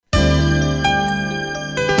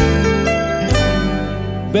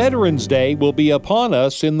Veterans Day will be upon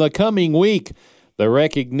us in the coming week. The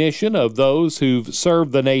recognition of those who've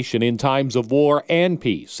served the nation in times of war and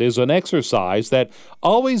peace is an exercise that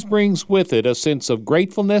always brings with it a sense of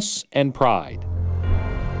gratefulness and pride.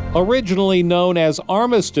 Originally known as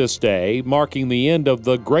Armistice Day, marking the end of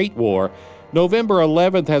the Great War, November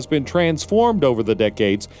 11th has been transformed over the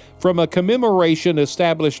decades from a commemoration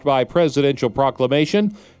established by presidential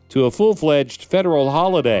proclamation to a full-fledged federal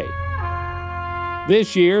holiday.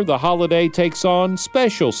 This year, the holiday takes on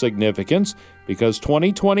special significance because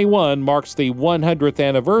 2021 marks the 100th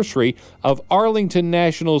anniversary of Arlington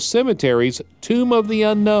National Cemetery's Tomb of the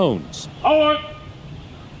Unknowns.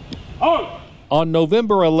 On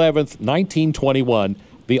November 11th, 1921,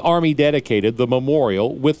 the Army dedicated the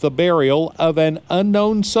memorial with the burial of an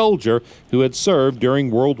unknown soldier who had served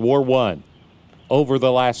during World War I. Over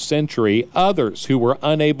the last century, others who were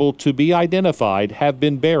unable to be identified have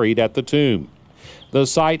been buried at the tomb. The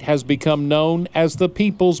site has become known as the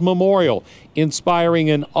People's Memorial, inspiring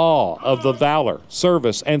an awe of the valor,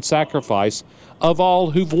 service, and sacrifice of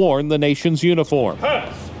all who've worn the nation's uniform.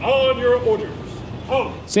 Pass on your orders.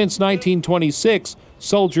 Since 1926,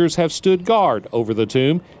 soldiers have stood guard over the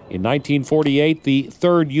tomb. In 1948, the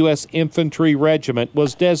 3rd U.S. Infantry Regiment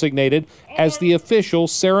was designated as the official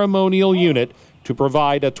ceremonial unit to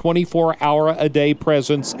provide a 24-hour-a-day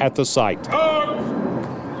presence at the site.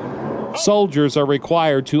 Soldiers are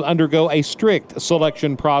required to undergo a strict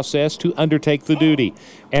selection process to undertake the duty,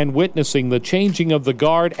 and witnessing the changing of the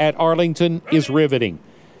Guard at Arlington is riveting,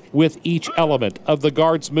 with each element of the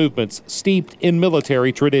Guard's movements steeped in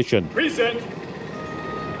military tradition. Present.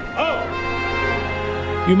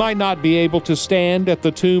 You might not be able to stand at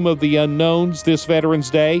the Tomb of the Unknowns this Veterans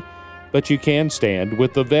Day, but you can stand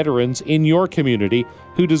with the veterans in your community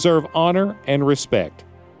who deserve honor and respect.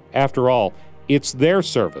 After all, it's their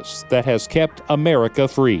service that has kept America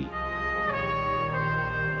free.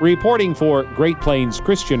 Reporting for Great Plains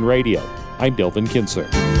Christian Radio, I'm Delvin Kinser.